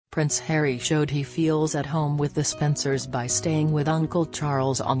Prince Harry showed he feels at home with the Spencers by staying with Uncle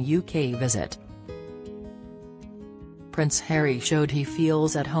Charles on UK visit. Prince Harry showed he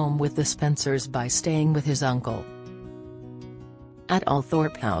feels at home with the Spencers by staying with his uncle at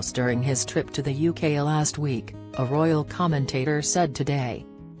Althorp House during his trip to the UK last week, a royal commentator said today.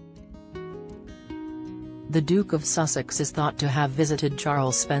 The Duke of Sussex is thought to have visited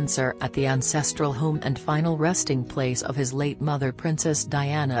Charles Spencer at the ancestral home and final resting place of his late mother Princess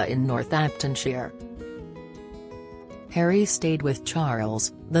Diana in Northamptonshire. Harry stayed with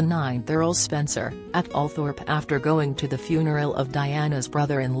Charles, the 9th Earl Spencer, at Althorp after going to the funeral of Diana's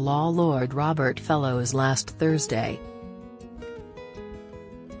brother-in-law Lord Robert Fellowes last Thursday.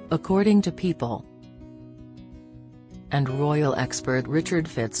 According to People and royal expert Richard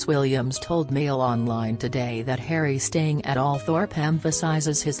Fitzwilliams told Mail Online today that Harry staying at Althorp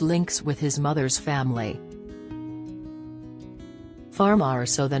emphasises his links with his mother's family, far more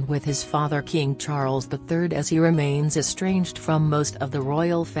so than with his father King Charles III, as he remains estranged from most of the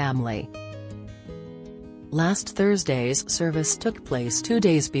royal family. Last Thursday's service took place 2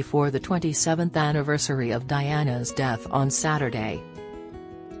 days before the 27th anniversary of Diana's death on Saturday.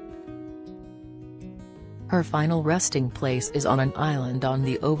 Her final resting place is on an island on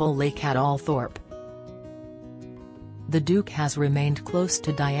the Oval Lake at Althorp. The Duke has remained close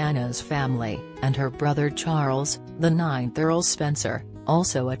to Diana's family, and her brother Charles, the 9th Earl Spencer,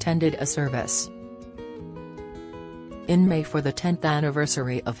 also attended a service in May for the 10th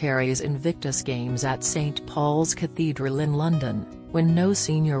anniversary of Harry's Invictus Games at St Paul's Cathedral in London, when no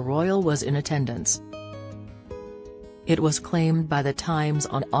senior royal was in attendance. It was claimed by The Times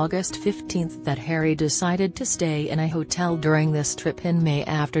on August 15 that Harry decided to stay in a hotel during this trip in May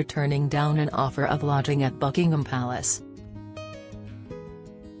after turning down an offer of lodging at Buckingham Palace.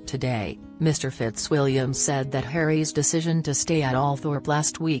 Today, Mr Fitzwilliams said that Harry's decision to stay at Althorp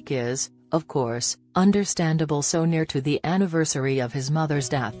last week is, of course, understandable so near to the anniversary of his mother's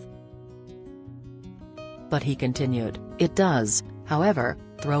death. But he continued, it does, however,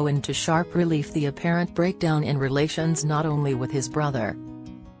 throw into sharp relief the apparent breakdown in relations not only with his brother,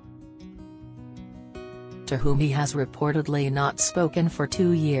 to whom he has reportedly not spoken for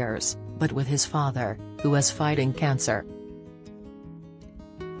 2 years, but with his father, who is fighting cancer.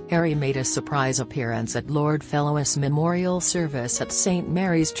 Harry made a surprise appearance at Lord Fellowes' memorial service at St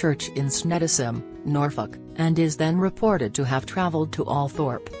Mary's Church in Snedisham, Norfolk, and is then reported to have travelled to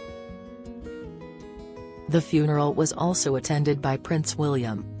Althorp. The funeral was also attended by Prince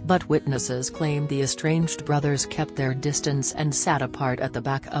William, but witnesses claimed the estranged brothers kept their distance and sat apart at the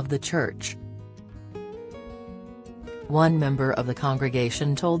back of the church. One member of the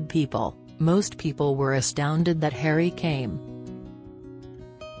congregation told People, most people were astounded that Harry came.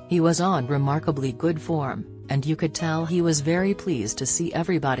 He was on remarkably good form, and you could tell he was very pleased to see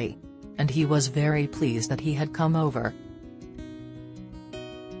everybody. And he was very pleased that he had come over.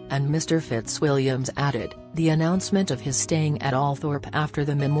 And Mr Fitzwilliams added, the announcement of his staying at Althorp after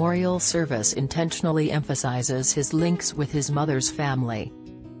the memorial service intentionally emphasises his links with his mother's family.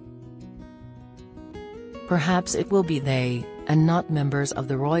 Perhaps it will be they, and not members of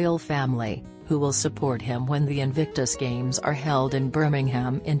the royal family, who will support him when the Invictus Games are held in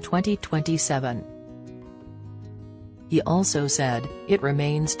Birmingham in 2027. He also said, it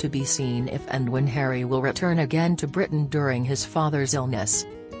remains to be seen if and when Harry will return again to Britain during his father's illness.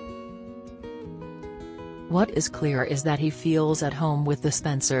 What is clear is that he feels at home with the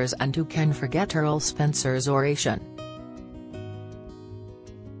Spencers, and who can forget Earl Spencer's oration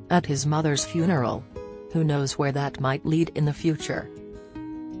at his mother's funeral? Who knows where that might lead in the future?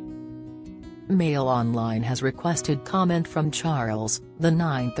 Mail Online has requested comment from Charles, the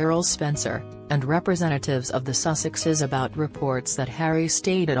 9th Earl Spencer, and representatives of the Sussexes about reports that Harry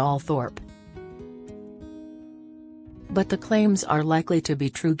stayed at Althorp. But the claims are likely to be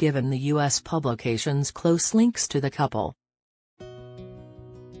true given the US publication's close links to the couple.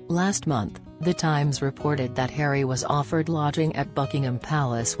 Last month, The Times reported that Harry was offered lodging at Buckingham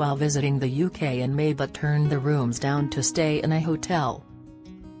Palace while visiting the UK in May but turned the rooms down to stay in a hotel.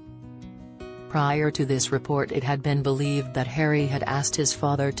 Prior to this report, it had been believed that Harry had asked his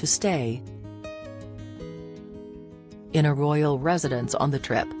father to stay in a royal residence on the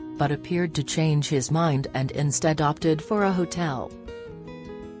trip, but appeared to change his mind and instead opted for a hotel.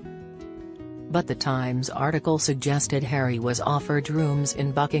 But the Times article suggested Harry was offered rooms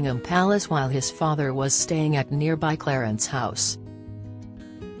in Buckingham Palace while his father was staying at nearby Clarence House.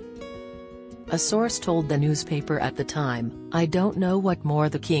 A source told the newspaper at the time, I don't know what more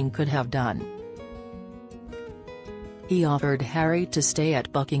the king could have done. He offered Harry to stay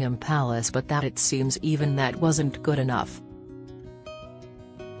at Buckingham Palace, but that it seems even that wasn't good enough.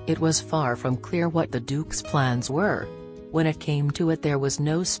 It was far from clear what the Duke's plans were. When it came to it, there was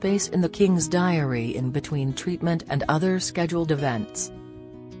no space in the King's diary in between treatment and other scheduled events.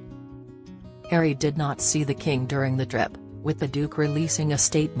 Harry did not see the King during the trip, with the Duke releasing a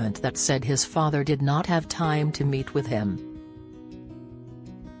statement that said his father did not have time to meet with him.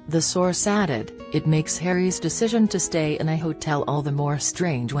 The source added, "It makes Harry's decision to stay in a hotel all the more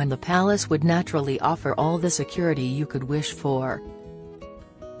strange when the palace would naturally offer all the security you could wish for.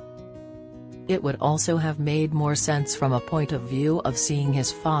 It would also have made more sense from a point of view of seeing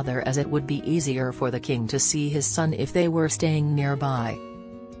his father, as it would be easier for the King to see his son if they were staying nearby."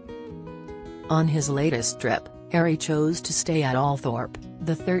 On his latest trip, Harry chose to stay at Althorp,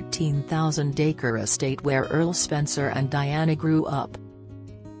 the 13,000-acre estate where Earl Spencer and Diana grew up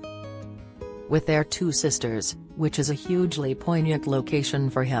with their two sisters, which is a hugely poignant location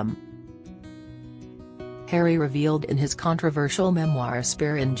for him. Harry revealed in his controversial memoir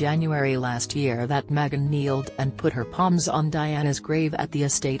Spare in January last year that Meghan kneeled and put her palms on Diana's grave at the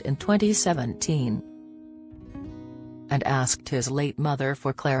estate in 2017, and asked his late mother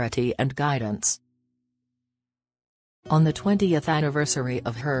for clarity and guidance. On the 20th anniversary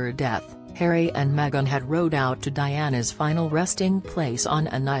of her death, Harry and Meghan had rowed out to Diana's final resting place on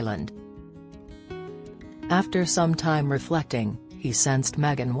an island. After some time reflecting, he sensed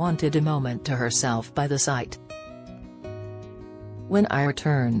Meghan wanted a moment to herself by the site. "When I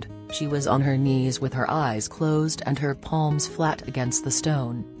returned, she was on her knees with her eyes closed and her palms flat against the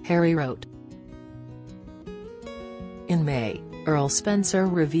stone," Harry wrote. In May, Earl Spencer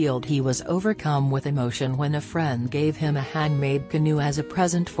revealed he was overcome with emotion when a friend gave him a handmade canoe as a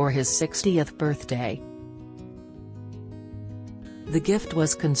present for his 60th birthday. The gift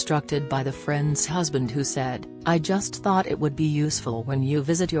was constructed by the friend's husband, who said, "I just thought it would be useful when you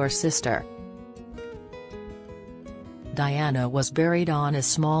visit your sister." Diana was buried on a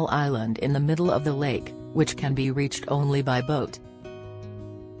small island in the middle of the lake, which can be reached only by boat.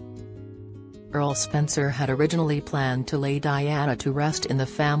 Earl Spencer had originally planned to lay Diana to rest in the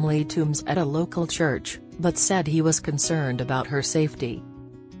family tombs at a local church, but said he was concerned about her safety.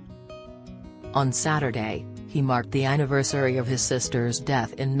 On Saturday, he marked the anniversary of his sister's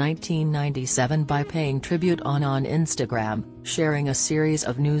death in 1997 by paying tribute on Instagram, sharing a series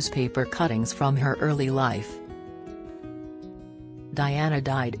of newspaper cuttings from her early life. Diana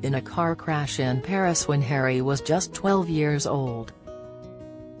died in a car crash in Paris when Harry was just 12 years old.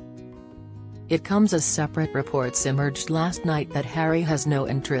 It comes as separate reports emerged last night that Harry has no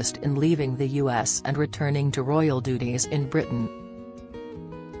interest in leaving the US and returning to royal duties in Britain.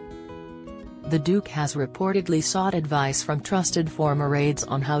 The Duke has reportedly sought advice from trusted former aides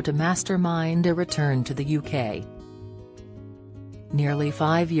on how to mastermind a return to the UK. Nearly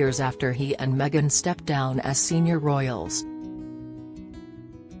 5 years after he and Meghan stepped down as senior royals.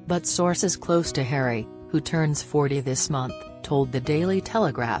 But sources close to Harry, who turns 40 this month, told the Daily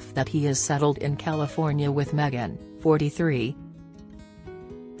Telegraph that he is settled in California with Meghan, 43,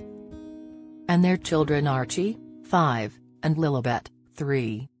 and their children Archie, 5, and Lilibet,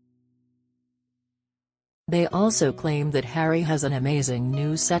 3. They also claim that Harry has an amazing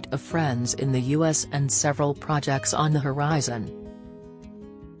new set of friends in the US and several projects on the horizon.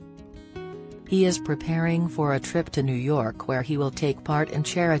 He is preparing for a trip to New York where he will take part in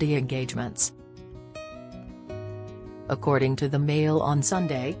charity engagements. According to the Mail on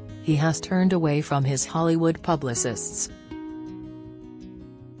Sunday, he has turned away from his Hollywood publicists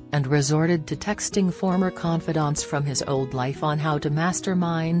and resorted to texting former confidants from his old life on how to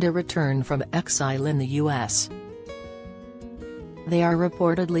mastermind a return from exile in the US. They are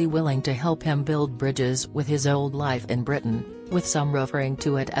reportedly willing to help him build bridges with his old life in Britain, with some referring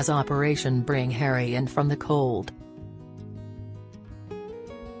to it as Operation Bring Harry In from the Cold.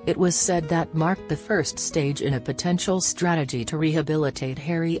 It was said that marked the first stage in a potential strategy to rehabilitate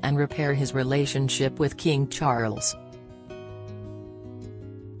Harry and repair his relationship with King Charles.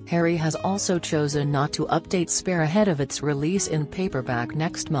 Harry has also chosen not to update Spare ahead of its release in paperback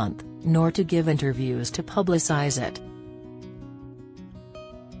next month, nor to give interviews to publicize it,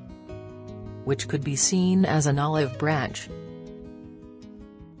 which could be seen as an olive branch.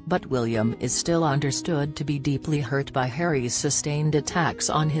 But William is still understood to be deeply hurt by Harry's sustained attacks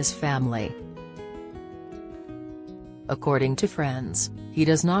on his family. According to friends, he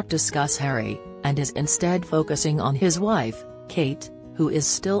does not discuss Harry, and is instead focusing on his wife, Kate, who is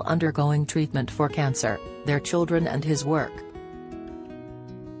still undergoing treatment for cancer, their children and his work.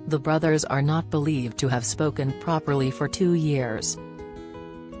 The brothers are not believed to have spoken properly for 2 years.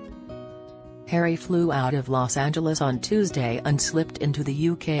 Harry flew out of Los Angeles on Tuesday and slipped into the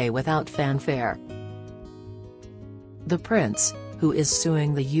UK without fanfare. The prince, who is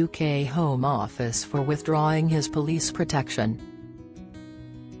suing the UK Home Office for withdrawing his police protection.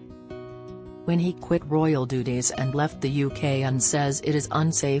 When he quit royal duties and left the UK and says it is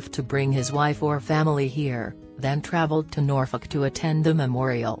unsafe to bring his wife or family here, then travelled to Norfolk to attend the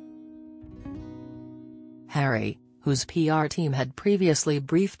memorial. Harry, whose PR team had previously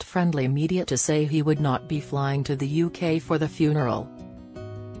briefed friendly media to say he would not be flying to the UK for the funeral,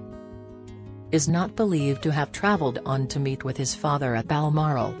 is not believed to have travelled on to meet with his father at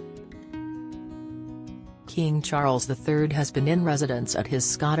Balmoral. King Charles III has been in residence at his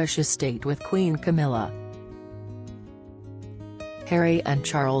Scottish estate with Queen Camilla. Harry and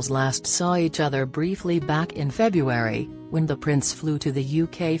Charles last saw each other briefly back in February, when the prince flew to the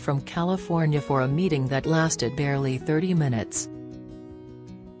UK from California for a meeting that lasted barely 30 minutes.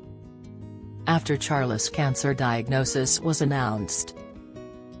 After Charles' cancer diagnosis was announced,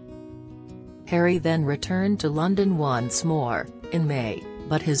 Harry then returned to London once more, in May,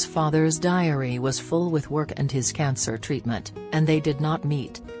 but his father's diary was full with work and his cancer treatment, and they did not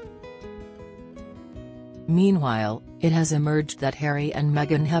meet. Meanwhile, it has emerged that Harry and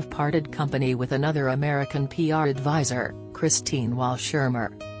Meghan have parted company with another American PR advisor, Christine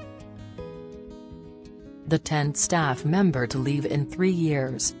Walsh-Schirmer, the 10th staff member to leave in 3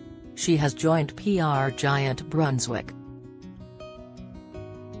 years. She has joined PR giant Brunswick.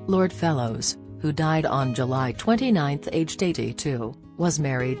 Lord Fellowes, who died on July 29, aged 82, was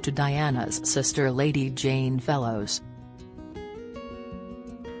married to Diana's sister Lady Jane Fellowes.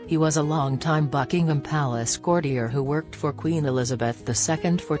 He was a long-time Buckingham Palace courtier who worked for Queen Elizabeth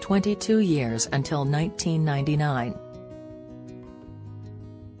II for 22 years until 1999.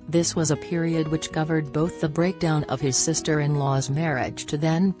 This was a period which covered both the breakdown of his sister-in-law's marriage to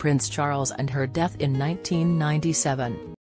then Prince Charles and her death in 1997.